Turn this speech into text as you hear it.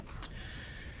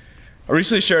I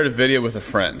recently shared a video with a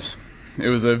friend. It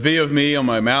was a video of me on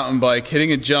my mountain bike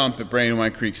hitting a jump at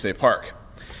Brandywine Creek State Park.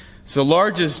 It's the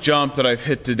largest jump that I've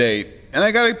hit to date, and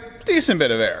I got a decent bit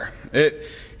of air.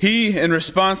 He, in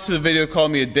response to the video,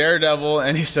 called me a daredevil,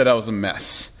 and he said I was a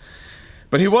mess.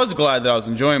 But he was glad that I was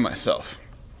enjoying myself.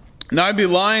 Now, I'd be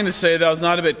lying to say that I was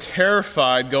not a bit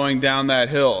terrified going down that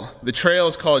hill. The trail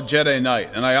is called Jedi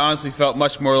Knight, and I honestly felt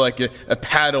much more like a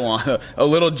Padawan, a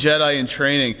little Jedi in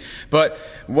training. But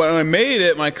when I made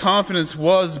it, my confidence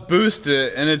was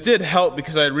boosted, and it did help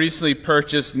because I had recently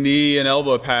purchased knee and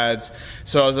elbow pads.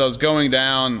 So as I was going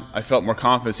down, I felt more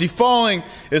confident. See, falling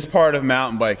is part of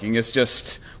mountain biking. It's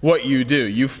just what you do.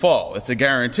 You fall. It's a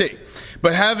guarantee.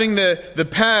 But having the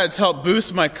pads helped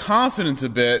boost my confidence a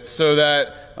bit so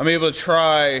that I'm able to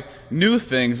try new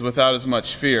things without as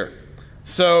much fear.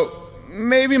 So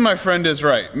maybe my friend is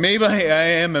right. Maybe I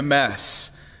am a mess,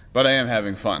 but I am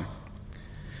having fun.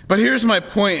 But here's my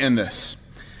point in this.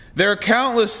 There are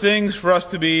countless things for us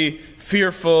to be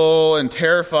fearful and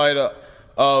terrified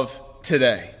of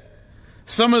today.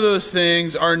 Some of those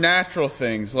things are natural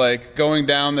things, like going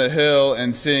down the hill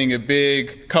and seeing a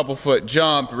big couple-foot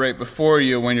jump right before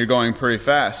you when you're going pretty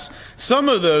fast. Some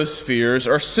of those fears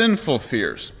are sinful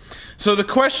fears. So the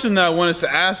question that I want us to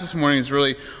ask this morning is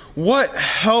really, what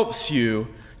helps you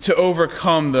to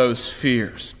overcome those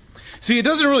fears? See, it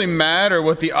doesn't really matter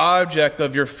what the object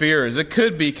of your fear is. It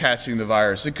could be catching the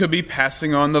virus. It could be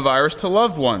passing on the virus to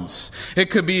loved ones. It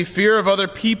could be fear of other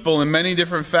people in many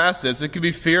different facets. It could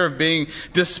be fear of being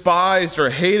despised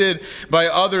or hated by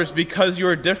others because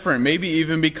you're different, maybe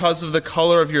even because of the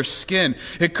color of your skin.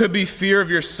 It could be fear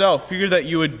of yourself, fear that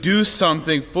you would do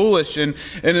something foolish in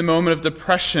a moment of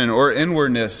depression or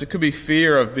inwardness. It could be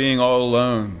fear of being all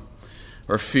alone,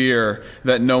 or fear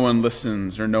that no one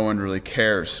listens or no one really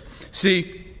cares.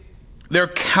 See, there are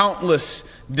countless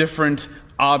different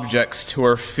objects to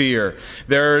our fear.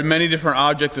 There are many different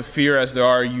objects of fear as there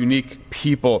are unique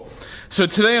people. So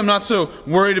today I'm not so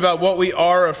worried about what we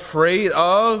are afraid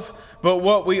of, but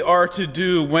what we are to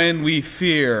do when we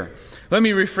fear. Let me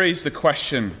rephrase the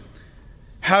question.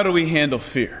 How do we handle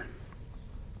fear?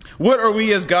 What are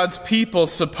we as God's people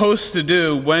supposed to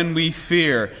do when we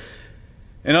fear?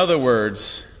 In other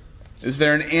words, is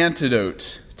there an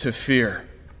antidote to fear?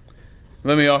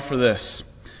 Let me offer this,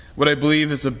 what I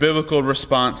believe is a biblical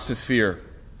response to fear.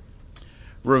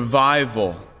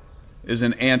 Revival is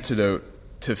an antidote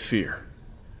to fear.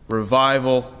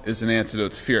 Revival is an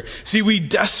antidote to fear. See, we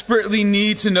desperately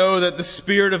need to know that the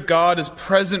Spirit of God is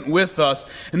present with us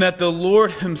and that the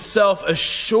Lord Himself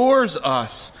assures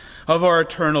us of our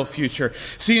eternal future.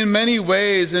 See, in many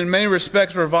ways, in many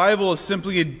respects, revival is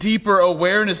simply a deeper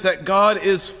awareness that God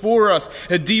is for us,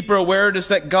 a deeper awareness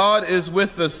that God is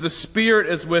with us, the Spirit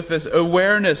is with us,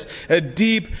 awareness, a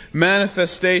deep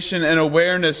manifestation and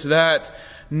awareness that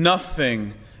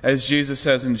nothing, as Jesus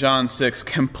says in John 6,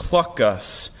 can pluck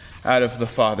us out of the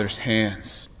Father's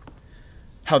hands.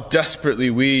 How desperately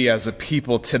we as a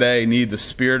people today need the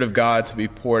Spirit of God to be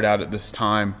poured out at this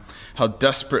time. How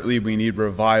desperately we need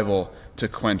revival to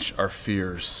quench our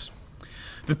fears.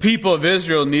 The people of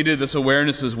Israel needed this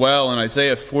awareness as well in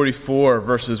Isaiah 44,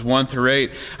 verses 1 through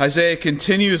 8. Isaiah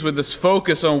continues with this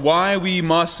focus on why we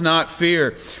must not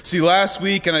fear. See, last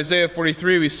week in Isaiah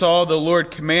 43, we saw the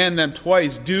Lord command them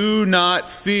twice, do not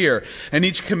fear. And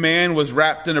each command was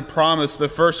wrapped in a promise. The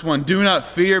first one, do not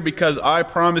fear because I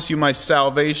promise you my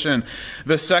salvation.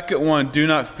 The second one, do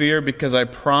not fear because I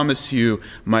promise you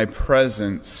my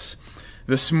presence.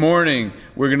 This morning,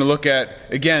 we're going to look at,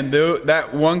 again,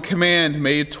 that one command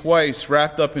made twice,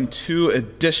 wrapped up in two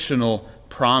additional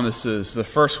promises. The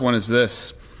first one is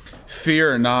this: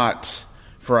 fear not,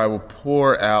 for I will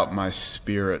pour out my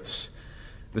Spirit.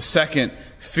 The second,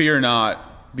 fear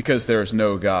not, because there is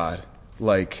no God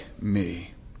like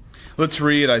me. Let's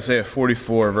read Isaiah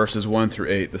 44, verses 1 through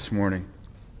 8 this morning.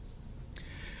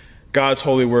 God's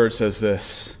holy word says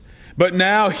this: But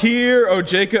now hear, O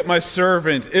Jacob, my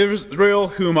servant, Israel,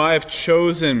 whom I have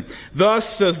chosen. Thus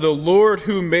says the Lord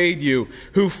who made you,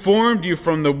 who formed you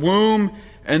from the womb,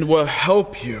 and will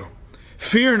help you.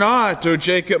 Fear not, O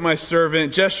Jacob, my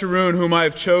servant, Jeshurun, whom I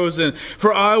have chosen,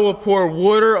 for I will pour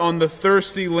water on the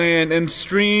thirsty land and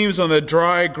streams on the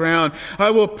dry ground.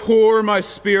 I will pour my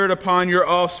Spirit upon your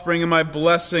offspring and my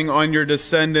blessing on your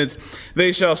descendants.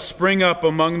 They shall spring up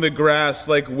among the grass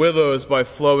like willows by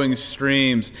flowing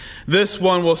streams. This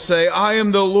one will say, I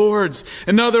am the Lord's.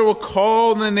 Another will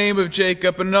call in the name of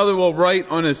Jacob. Another will write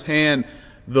on his hand,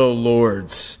 the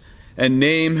Lord's, and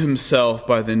name himself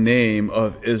by the name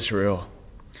of Israel.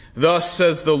 Thus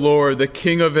says the Lord, the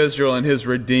King of Israel and his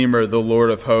Redeemer, the Lord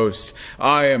of hosts.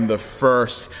 I am the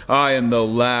first, I am the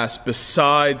last.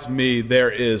 Besides me,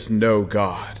 there is no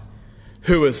God.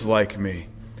 Who is like me?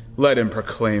 Let him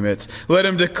proclaim it. Let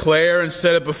him declare and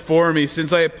set it before me,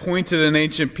 since I appointed an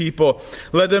ancient people.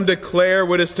 Let them declare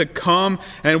what is to come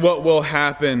and what will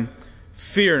happen.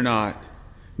 Fear not,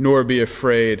 nor be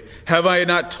afraid. Have I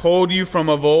not told you from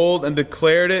of old and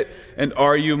declared it? And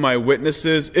are you my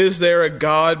witnesses? Is there a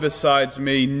God besides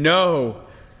me? No,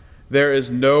 there is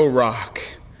no rock.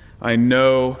 I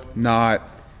know not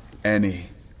any.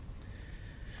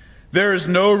 There is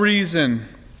no reason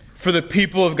for the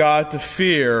people of God to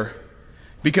fear,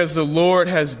 because the Lord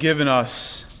has given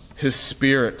us his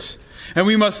Spirit. And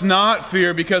we must not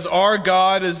fear, because our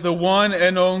God is the one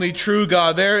and only true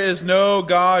God. There is no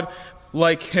God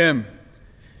like him.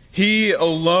 He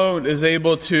alone is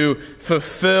able to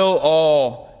fulfill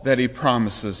all that he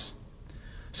promises.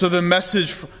 So the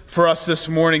message for us this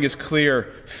morning is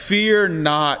clear. Fear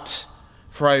not,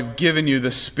 for I have given you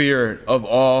the spirit of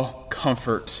all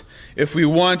comfort. If we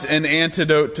want an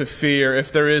antidote to fear,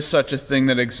 if there is such a thing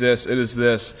that exists, it is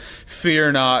this: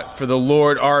 fear not, for the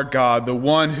Lord our God, the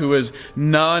one who is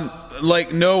none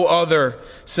like no other,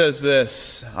 says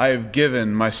this: I have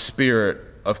given my spirit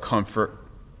of comfort.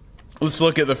 Let's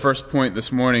look at the first point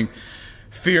this morning.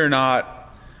 Fear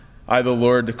not, I the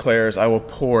Lord declares, I will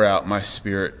pour out my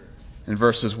spirit. In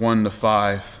verses 1 to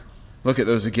 5. Look at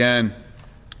those again.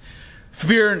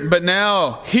 Fear, but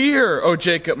now, hear, O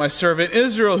Jacob, my servant,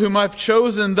 Israel, whom I've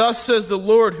chosen. Thus says the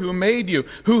Lord, who made you,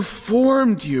 who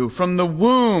formed you from the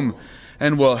womb,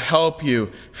 and will help you.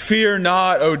 Fear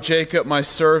not, O Jacob, my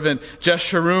servant,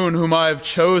 Jeshurun, whom I have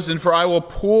chosen, for I will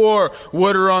pour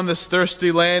water on this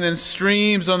thirsty land and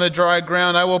streams on the dry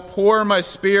ground. I will pour my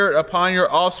spirit upon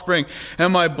your offspring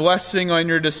and my blessing on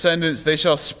your descendants. They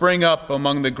shall spring up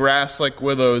among the grass like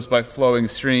willows by flowing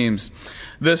streams.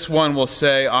 This one will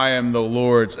say, I am the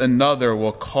Lord's. Another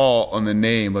will call on the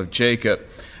name of Jacob,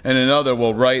 and another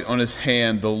will write on his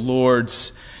hand the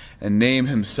Lord's, and name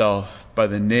himself by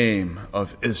the name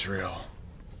of Israel.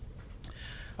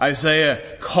 Isaiah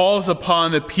calls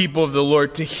upon the people of the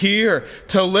Lord to hear,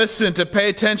 to listen, to pay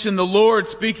attention. The Lord,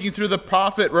 speaking through the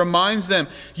prophet, reminds them,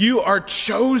 you are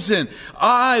chosen.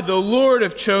 I, the Lord,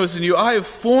 have chosen you. I have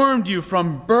formed you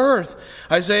from birth.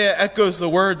 Isaiah echoes the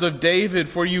words of David,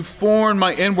 for you formed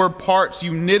my inward parts.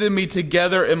 You knitted me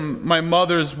together in my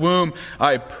mother's womb.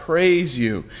 I praise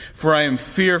you, for I am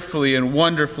fearfully and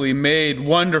wonderfully made.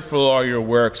 Wonderful are your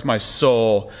works. My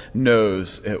soul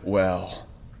knows it well.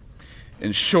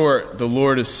 In short, the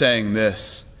Lord is saying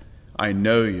this: I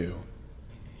know you,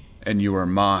 and you are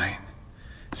mine.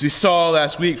 As we saw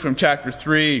last week from chapter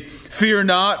 3, fear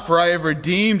not, for I have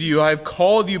redeemed you. I have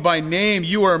called you by name.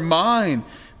 You are mine.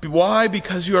 Why?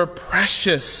 Because you are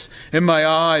precious in my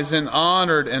eyes and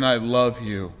honored, and I love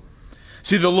you.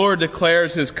 See, the Lord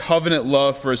declares his covenant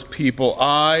love for his people.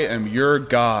 I am your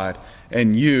God,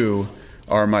 and you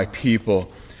are my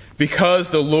people. Because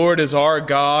the Lord is our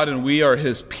God and we are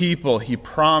his people, he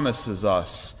promises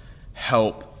us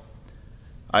help.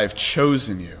 I have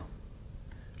chosen you.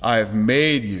 I have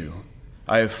made you.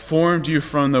 I have formed you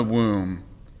from the womb,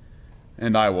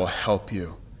 and I will help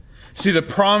you. See, the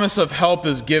promise of help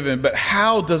is given, but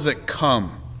how does it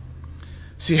come?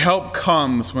 See, help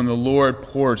comes when the Lord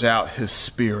pours out his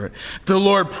Spirit. The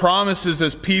Lord promises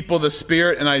his people the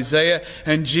Spirit in Isaiah,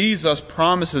 and Jesus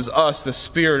promises us the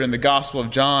Spirit in the Gospel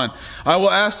of John. I will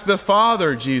ask the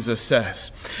Father, Jesus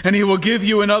says, and he will give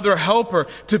you another helper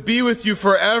to be with you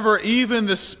forever, even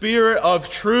the Spirit of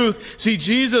truth. See,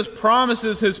 Jesus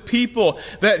promises his people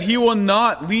that he will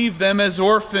not leave them as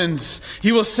orphans.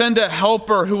 He will send a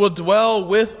helper who will dwell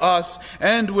with us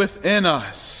and within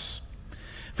us.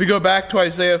 If we go back to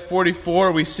Isaiah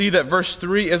 44, we see that verse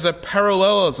 3 is a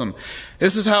parallelism.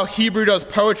 This is how Hebrew does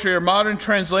poetry, or modern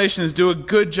translations do a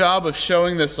good job of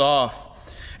showing this off.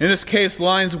 In this case,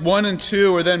 lines 1 and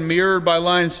 2 are then mirrored by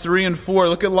lines 3 and 4.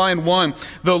 Look at line 1.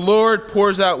 The Lord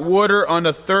pours out water on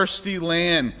a thirsty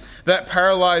land. That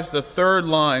parallels the third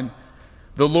line.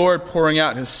 The Lord pouring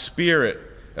out his Spirit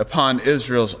upon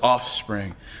Israel's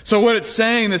offspring. So what it's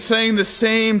saying the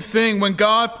same thing. When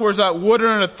God pours out water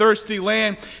on a thirsty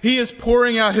land, he is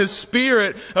pouring out his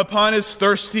Spirit upon his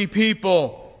thirsty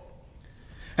people.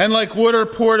 And like water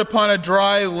poured upon a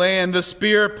dry land, the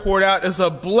Spirit poured out is a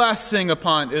blessing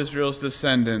upon Israel's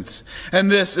descendants.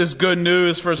 And this is good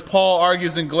news, for as Paul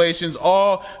argues in Galatians,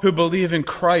 all who believe in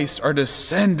Christ are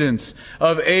descendants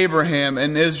of Abraham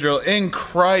and Israel. In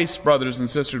Christ, brothers and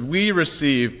sisters, we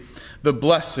receive the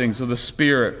blessings of the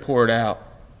Spirit poured out.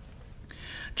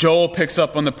 Joel picks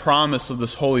up on the promise of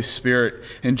this Holy Spirit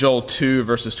in Joel 2,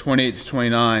 verses 28 to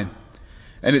 29.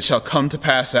 And it shall come to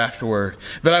pass afterward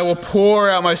that I will pour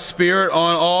out my Spirit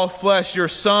on all flesh. Your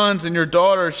sons and your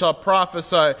daughters shall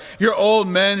prophesy. Your old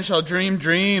men shall dream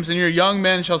dreams, and your young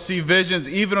men shall see visions.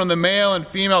 Even on the male and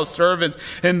female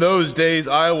servants in those days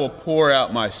I will pour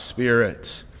out my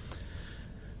Spirit.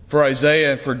 For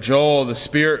Isaiah and for Joel, the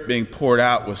Spirit being poured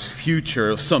out was future.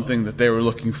 It was something that they were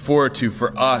looking forward to.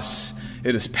 For us,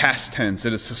 it is past tense.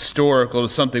 It is historical. It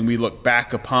is something we look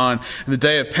back upon. In the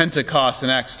day of Pentecost in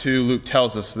Acts 2, Luke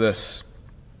tells us this.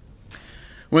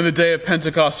 When the day of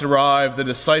Pentecost arrived, the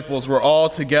disciples were all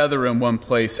together in one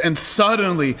place. And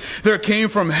suddenly there came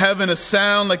from heaven a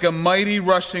sound like a mighty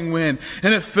rushing wind.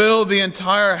 And it filled the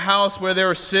entire house where they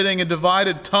were sitting. And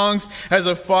divided tongues as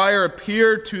a fire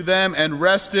appeared to them and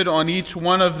rested on each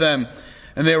one of them.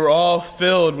 And they were all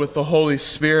filled with the Holy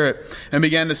Spirit and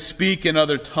began to speak in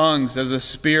other tongues as the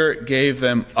Spirit gave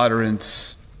them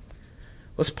utterance.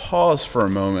 Let's pause for a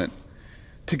moment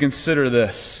to consider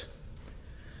this.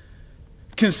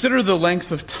 Consider the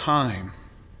length of time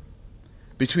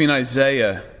between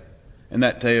Isaiah and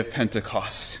that day of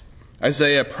Pentecost.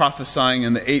 Isaiah prophesying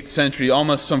in the 8th century,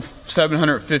 almost some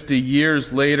 750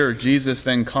 years later, Jesus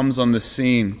then comes on the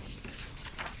scene.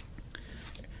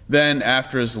 Then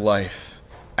after his life,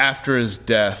 after his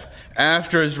death,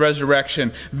 after his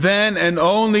resurrection, then and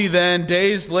only then,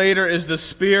 days later, is the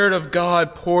Spirit of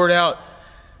God poured out.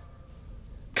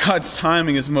 God's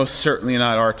timing is most certainly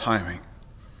not our timing.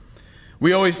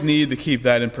 We always need to keep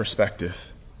that in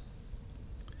perspective.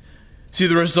 See,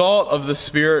 the result of the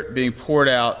Spirit being poured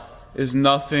out is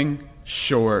nothing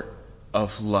short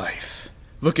of life.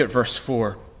 Look at verse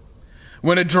 4.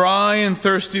 When a dry and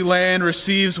thirsty land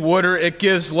receives water, it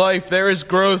gives life. There is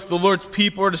growth. The Lord's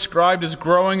people are described as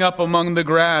growing up among the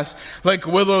grass, like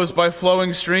willows by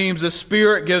flowing streams. The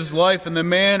Spirit gives life, and the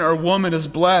man or woman is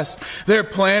blessed. They are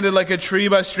planted like a tree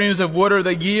by streams of water.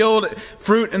 They yield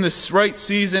fruit in the right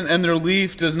season, and their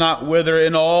leaf does not wither.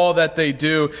 In all that they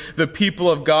do, the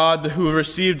people of God who have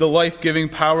received the life-giving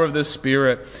power of the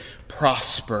Spirit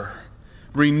prosper.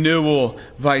 Renewal,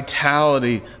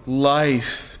 vitality,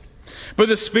 life. But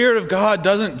the Spirit of God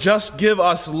doesn't just give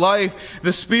us life.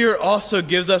 The Spirit also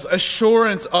gives us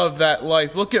assurance of that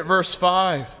life. Look at verse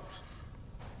 5.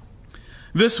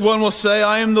 This one will say,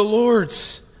 I am the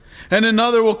Lord's. And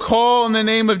another will call on the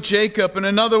name of Jacob. And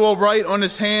another will write on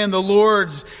his hand the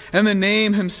Lord's. And the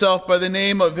name himself by the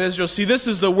name of Israel. See, this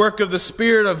is the work of the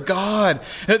Spirit of God.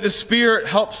 That the Spirit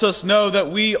helps us know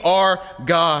that we are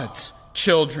God's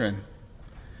children.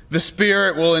 The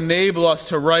Spirit will enable us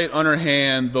to write on our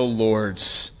hand the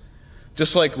Lord's.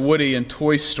 Just like Woody in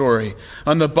Toy Story.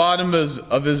 On the bottom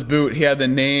of his boot, he had the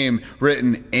name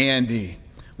written Andy.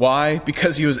 Why?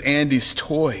 Because he was Andy's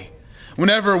toy.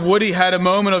 Whenever Woody had a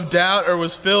moment of doubt or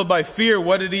was filled by fear,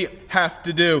 what did he have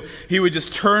to do? He would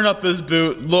just turn up his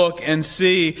boot, look, and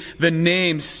see the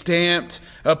name stamped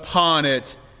upon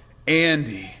it,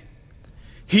 Andy.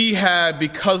 He had,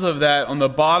 because of that, on the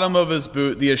bottom of his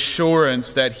boot, the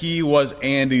assurance that he was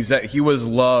Andy's, that he was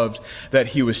loved, that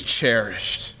he was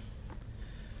cherished.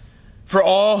 For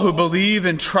all who believe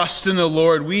and trust in the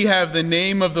Lord, we have the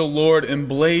name of the Lord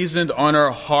emblazoned on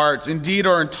our hearts, indeed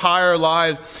our entire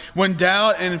lives. When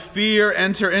doubt and fear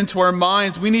enter into our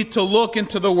minds, we need to look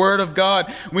into the Word of God.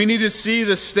 We need to see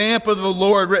the stamp of the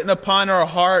Lord written upon our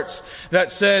hearts that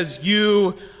says,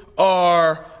 you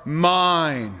are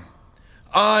mine.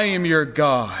 I am your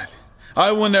God.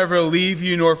 I will never leave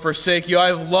you nor forsake you. I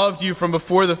have loved you from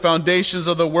before the foundations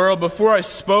of the world. Before I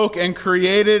spoke and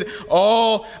created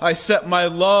all, I set my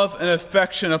love and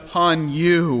affection upon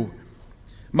you.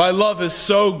 My love is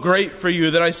so great for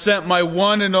you that I sent my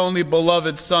one and only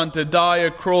beloved Son to die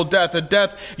a cruel death, a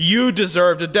death you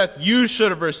deserved, a death you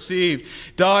should have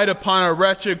received. Died upon a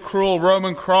wretched, cruel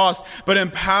Roman cross, but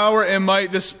in power and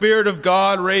might, the Spirit of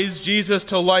God raised Jesus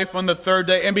to life on the third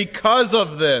day. And because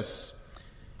of this,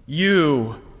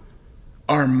 you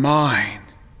are mine.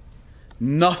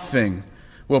 Nothing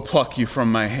will pluck you from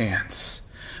my hands.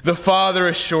 The Father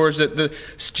assures it,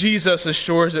 Jesus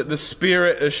assures it, the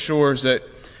Spirit assures it.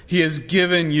 He has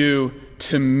given you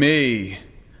to me,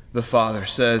 the Father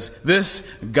says. This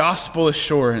gospel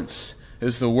assurance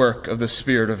is the work of the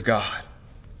Spirit of God.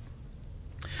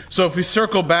 So if we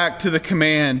circle back to the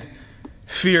command,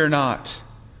 fear not.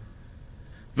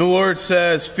 The Lord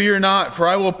says, "Fear not, for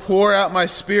I will pour out my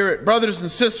Spirit." Brothers and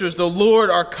sisters, the Lord,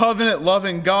 our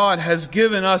covenant-loving God, has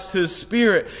given us His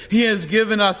Spirit. He has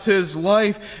given us His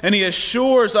life, and He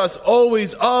assures us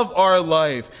always of our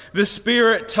life. The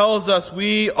Spirit tells us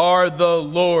we are the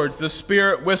Lord's. The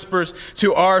Spirit whispers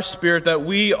to our spirit that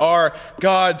we are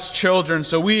God's children,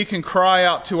 so we can cry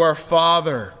out to our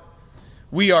Father.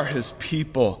 We are His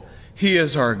people. He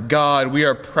is our God. We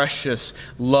are precious,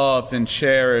 loved, and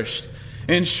cherished.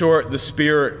 In short, the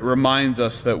Spirit reminds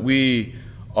us that we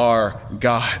are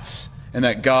God's and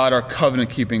that God, our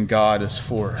covenant-keeping God, is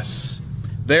for us.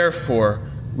 Therefore,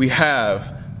 we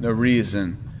have no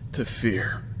reason to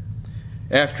fear.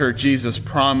 After Jesus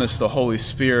promised the Holy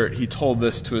Spirit, He told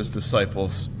this to His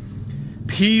disciples: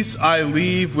 "Peace I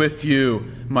leave with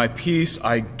you, my peace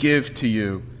I give to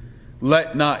you.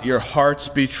 Let not your hearts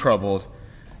be troubled,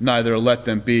 neither let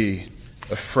them be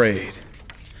afraid."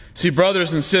 See,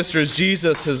 brothers and sisters,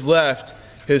 Jesus has left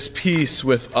His peace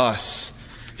with us.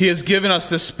 He has given us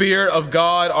the Spirit of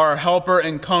God, our helper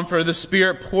and comforter. The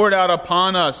Spirit poured out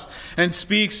upon us and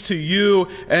speaks to you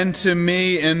and to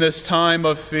me in this time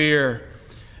of fear.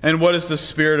 And what does the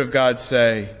Spirit of God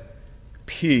say?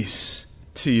 Peace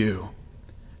to you.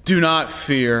 Do not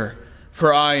fear,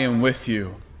 for I am with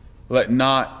you. Let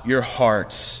not your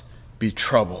hearts be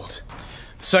troubled.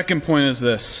 The second point is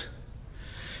this: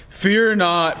 fear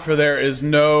not, for there is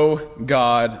no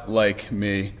God like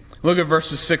me. Look at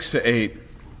verses 6 to 8.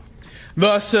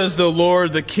 "Thus says the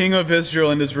Lord, the King of Israel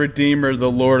and His Redeemer,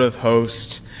 the Lord of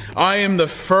hosts. I am the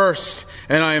first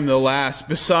and I am the last.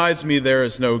 Besides me there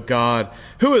is no God.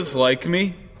 Who is like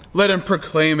me? Let him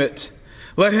proclaim it.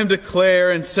 Let him declare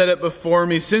and set it before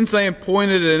me. Since I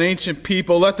appointed an ancient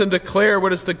people, let them declare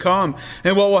what is to come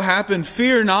and what will happen.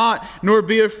 Fear not, nor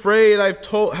be afraid.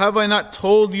 Have I not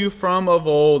told you from of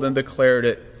old and declared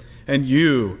it? And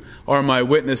you are my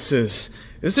witnesses.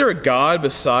 Is there a God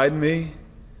beside me?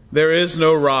 There is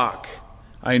no rock.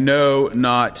 I know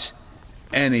not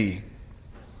any."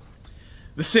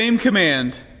 The same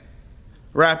command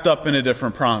wrapped up in a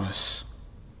different promise.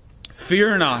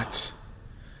 Fear not,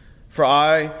 for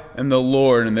I am the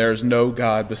Lord, and there is no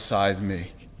God beside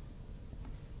me.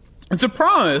 It's a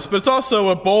promise, but it's also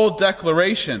a bold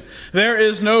declaration. There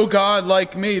is no God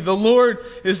like me. The Lord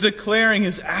is declaring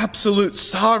His absolute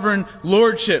sovereign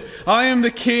lordship. I am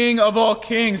the King of all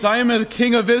kings. I am the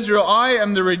King of Israel. I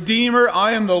am the Redeemer.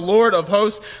 I am the Lord of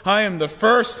hosts. I am the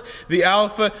first, the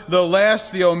Alpha, the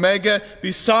last, the Omega.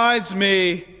 Besides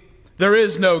me, there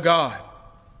is no God.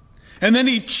 And then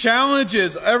He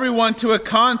challenges everyone to a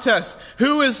contest.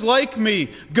 Who is like me?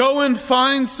 Go and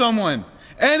find someone.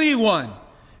 Anyone.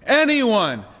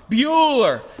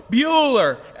 Bueller,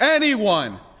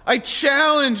 anyone. I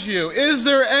challenge you. Is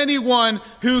there anyone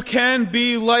who can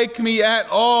be like me at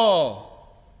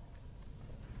all?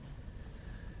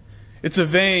 It's a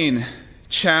vain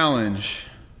challenge,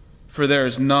 for there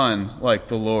is none like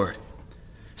the Lord.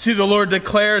 See, the Lord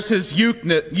declares His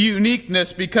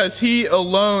uniqueness because He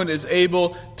alone is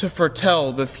able to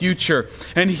foretell the future.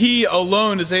 And He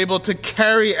alone is able to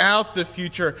carry out the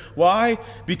future. Why?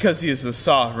 Because He is the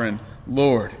sovereign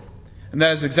Lord. And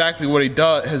that is exactly what He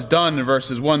has done in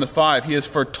verses 1 to 5. He has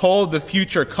foretold the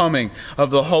future coming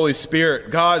of the Holy Spirit.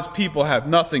 God's people have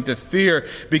nothing to fear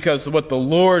because what the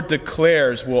Lord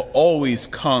declares will always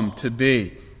come to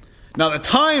be. Now, the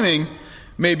timing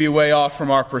may be way off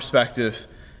from our perspective,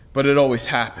 but it always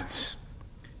happens.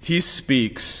 He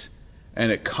speaks,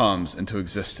 and it comes into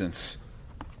existence.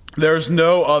 There is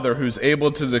no other who's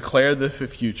able to declare the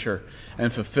future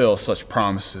and fulfill such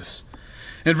promises.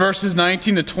 In verses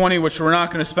 19 to 20, which we're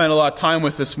not going to spend a lot of time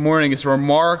with this morning, is a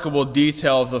remarkable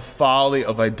detail of the folly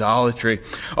of idolatry.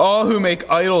 All who make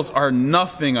idols are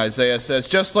nothing, Isaiah says,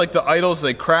 just like the idols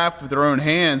they craft with their own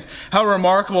hands. How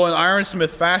remarkable! An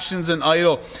ironsmith fashions an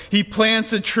idol. He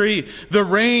plants a tree. The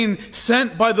rain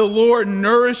sent by the Lord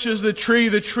nourishes the tree.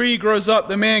 The tree grows up.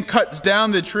 The man cuts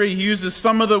down the tree. He uses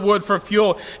some of the wood for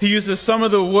fuel. He uses some of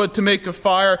the wood to make a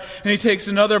fire, and he takes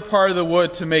another part of the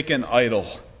wood to make an idol.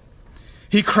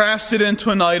 He crafts it into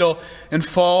an idol and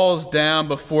falls down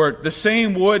before it. The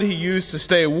same wood he used to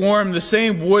stay warm, the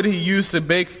same wood he used to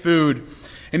bake food.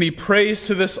 And he prays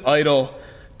to this idol,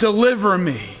 "Deliver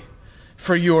me,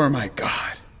 for you are my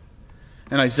God."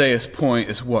 And Isaiah's point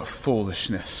is, what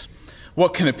foolishness.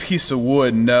 What can a piece of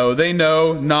wood know? They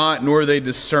know not, nor they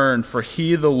discern, for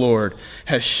He, the Lord,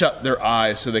 has shut their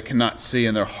eyes so they cannot see,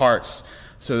 and their hearts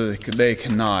so that they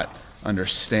cannot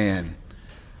understand.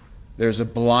 There's a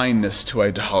blindness to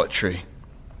idolatry.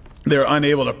 they're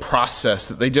unable to process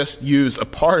that they just used a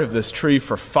part of this tree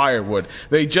for firewood.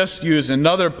 They just used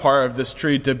another part of this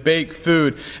tree to bake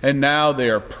food, and now they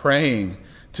are praying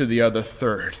to the other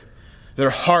third.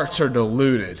 Their hearts are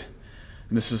deluded,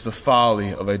 and this is the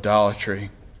folly of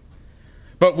idolatry.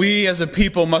 But we as a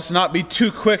people must not be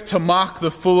too quick to mock the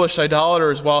foolish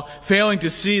idolaters while failing to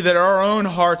see that our own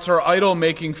hearts are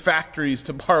idol-making factories,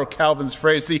 to borrow Calvin's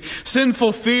phrase. The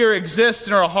sinful fear exists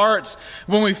in our hearts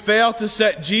when we fail to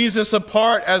set Jesus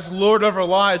apart as Lord of our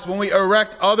lives, when we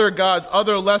erect other gods,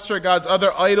 other lesser gods,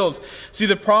 other idols. See,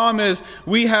 the problem is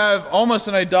we have almost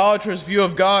an idolatrous view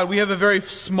of God. We have a very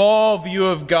small view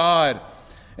of God.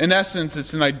 In essence,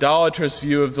 it's an idolatrous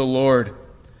view of the Lord.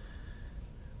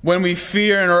 When we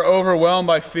fear and are overwhelmed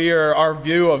by fear, our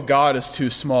view of God is too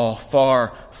small,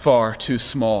 far, far too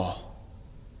small.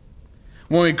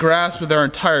 When we grasp with our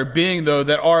entire being, though,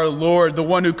 that our Lord, the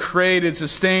one who created,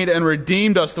 sustained, and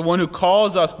redeemed us, the one who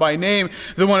calls us by name,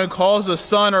 the one who calls us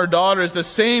son or daughter, is the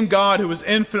same God who is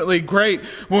infinitely great.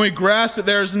 When we grasp that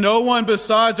there is no one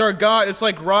besides our God, it's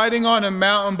like riding on a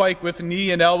mountain bike with knee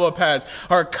and elbow pads.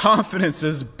 Our confidence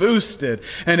is boosted,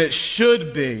 and it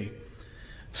should be.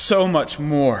 So much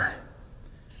more.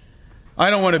 I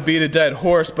don't want to beat a dead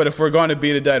horse, but if we're going to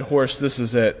beat a dead horse, this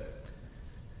is it.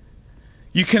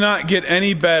 You cannot get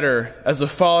any better as a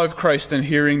follower of Christ than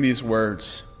hearing these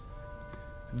words.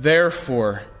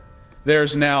 Therefore,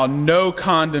 there's now no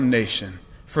condemnation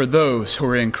for those who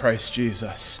are in Christ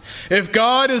Jesus. If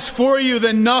God is for you,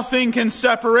 then nothing can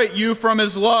separate you from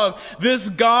his love. This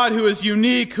God who is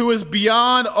unique, who is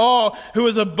beyond all, who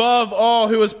is above all,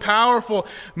 who is powerful,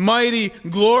 mighty,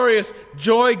 glorious,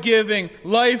 joy-giving,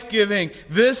 life-giving,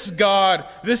 this God,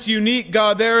 this unique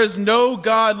God, there is no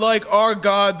God like our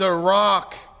God, the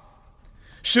Rock.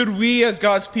 Should we as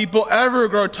God's people ever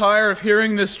grow tired of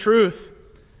hearing this truth?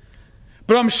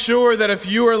 But I'm sure that if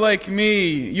you are like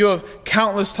me, you have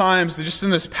countless times, just in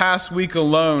this past week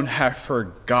alone, have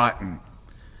forgotten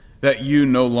that you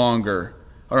no longer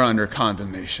are under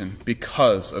condemnation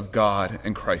because of God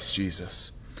and Christ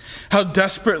Jesus. How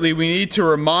desperately we need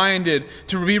to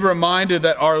be reminded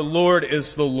that our Lord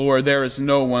is the Lord. There is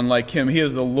no one like him. He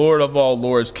is the Lord of all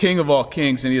lords, King of all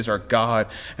kings, and he is our God,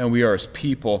 and we are his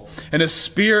people. And his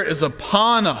Spirit is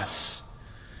upon us.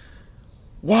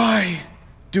 Why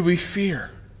do we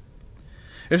fear?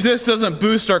 If this doesn't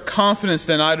boost our confidence,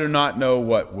 then I do not know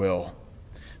what will.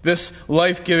 This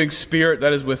life-giving Spirit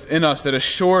that is within us, that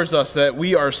assures us that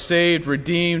we are saved,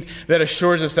 redeemed, that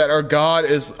assures us that our God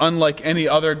is unlike any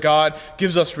other God,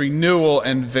 gives us renewal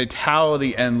and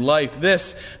vitality and life.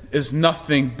 This is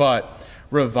nothing but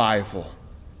revival.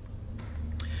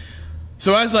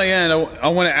 So as I end, I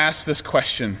want to ask this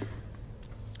question.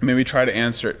 Maybe try to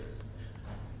answer it.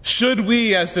 Should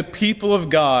we, as the people of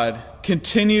God,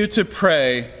 continue to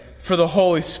pray for the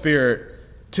Holy Spirit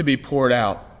to be poured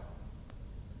out?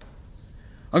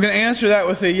 I'm going to answer that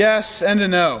with a yes and a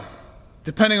no,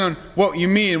 depending on what you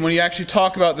mean when you actually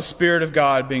talk about the Spirit of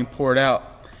God being poured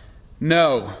out.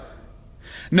 No.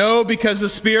 No, because the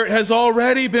Spirit has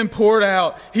already been poured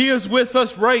out. He is with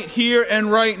us right here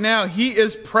and right now. He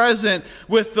is present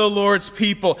with the Lord's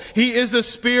people. He is the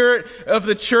Spirit of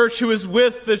the church who is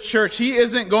with the church. He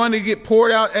isn't going to get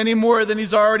poured out any more than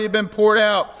he's already been poured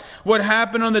out. What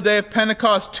happened on the day of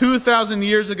Pentecost 2,000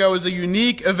 years ago is a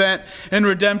unique event in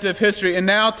redemptive history. And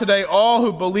now today, all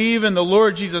who believe in the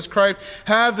Lord Jesus Christ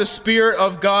have the Spirit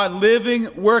of God living,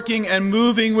 working, and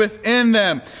moving within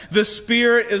them. The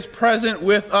Spirit is present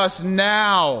with us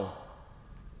now.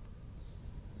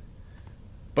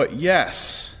 But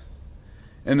yes,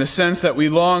 in the sense that we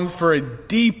long for a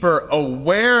deeper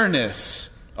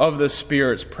awareness of the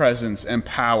Spirit's presence and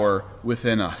power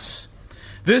within us.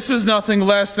 This is nothing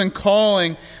less than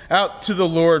calling out to the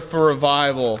Lord for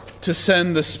revival, to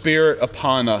send the Spirit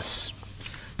upon us.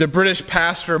 The British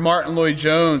pastor Martin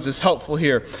Lloyd-Jones is helpful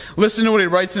here. Listen to what he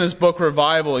writes in his book,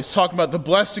 Revival. He's talking about the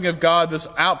blessing of God, this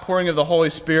outpouring of the Holy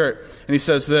Spirit. And he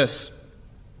says this: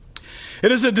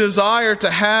 it is a desire to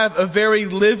have a very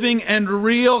living and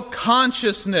real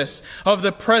consciousness of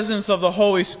the presence of the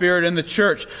Holy Spirit in the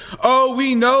church. Oh,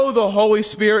 we know the Holy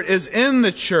Spirit is in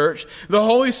the church. The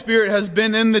Holy Spirit has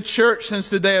been in the church since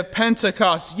the day of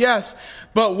Pentecost. Yes,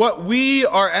 but what we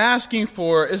are asking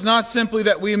for is not simply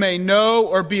that we may know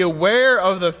or be aware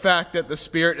of the fact that the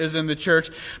Spirit is in the church,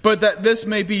 but that this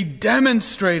may be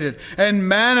demonstrated and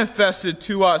manifested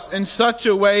to us in such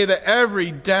a way that every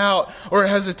doubt or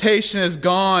hesitation is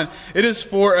gone. It is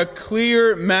for a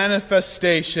clear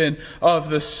manifestation of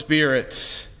the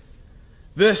Spirit.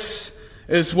 This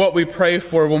is what we pray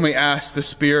for when we ask the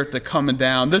Spirit to come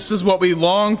down. This is what we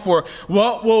long for.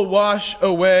 What will wash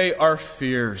away our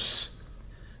fears?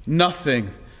 Nothing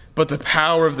but the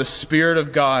power of the Spirit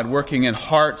of God working in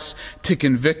hearts to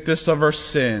convict us of our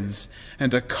sins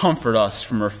and to comfort us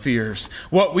from our fears.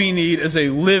 What we need is a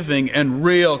living and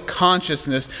real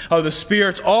consciousness of the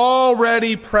Spirit's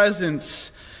already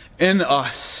presence in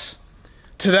us.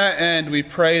 To that end, we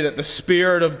pray that the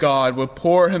Spirit of God would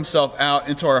pour himself out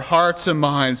into our hearts and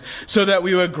minds so that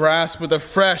we would grasp with a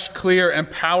fresh, clear, and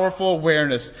powerful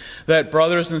awareness that,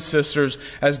 brothers and sisters,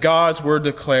 as God's word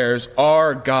declares,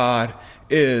 our God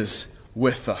is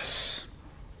with us.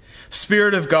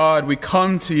 Spirit of God, we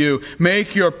come to you.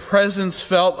 Make your presence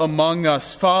felt among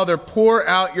us. Father, pour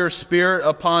out your Spirit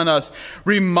upon us.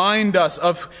 Remind us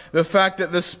of the fact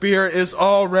that the Spirit is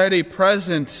already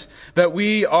present,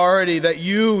 that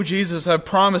you, Jesus, have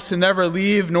promised to never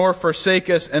leave nor forsake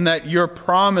us, and that your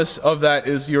promise of that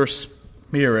is your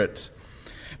Spirit.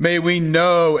 May we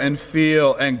know and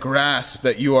feel and grasp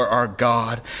that you are our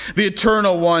God, the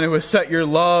eternal one who has set your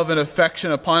love and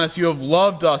affection upon us. You have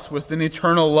loved us with an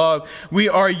eternal love. We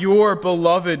are your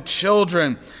beloved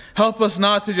children. Help us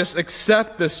not to just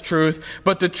accept this truth,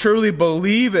 but to truly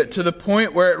believe it to the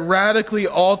point where it radically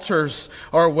alters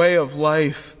our way of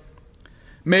life.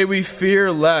 May we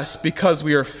fear less because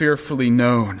we are fearfully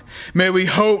known. May we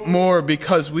hope more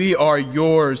because we are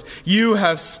yours. You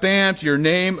have stamped your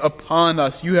name upon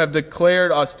us. You have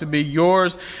declared us to be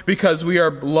yours because we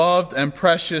are loved and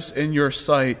precious in your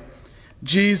sight.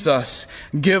 Jesus,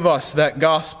 give us that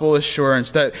gospel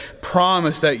assurance, that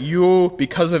promise that you,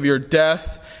 because of your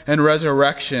death and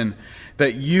resurrection,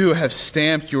 that you have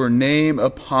stamped your name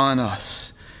upon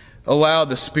us. Allow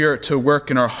the Spirit to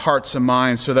work in our hearts and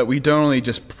minds so that we don't only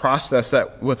just process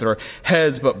that with our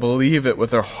heads, but believe it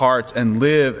with our hearts and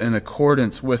live in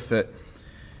accordance with it.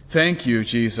 Thank you,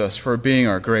 Jesus, for being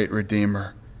our great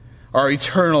Redeemer, our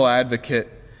eternal advocate.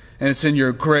 And it's in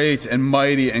your great and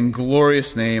mighty and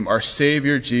glorious name, our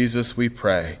Savior Jesus, we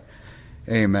pray.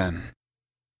 Amen.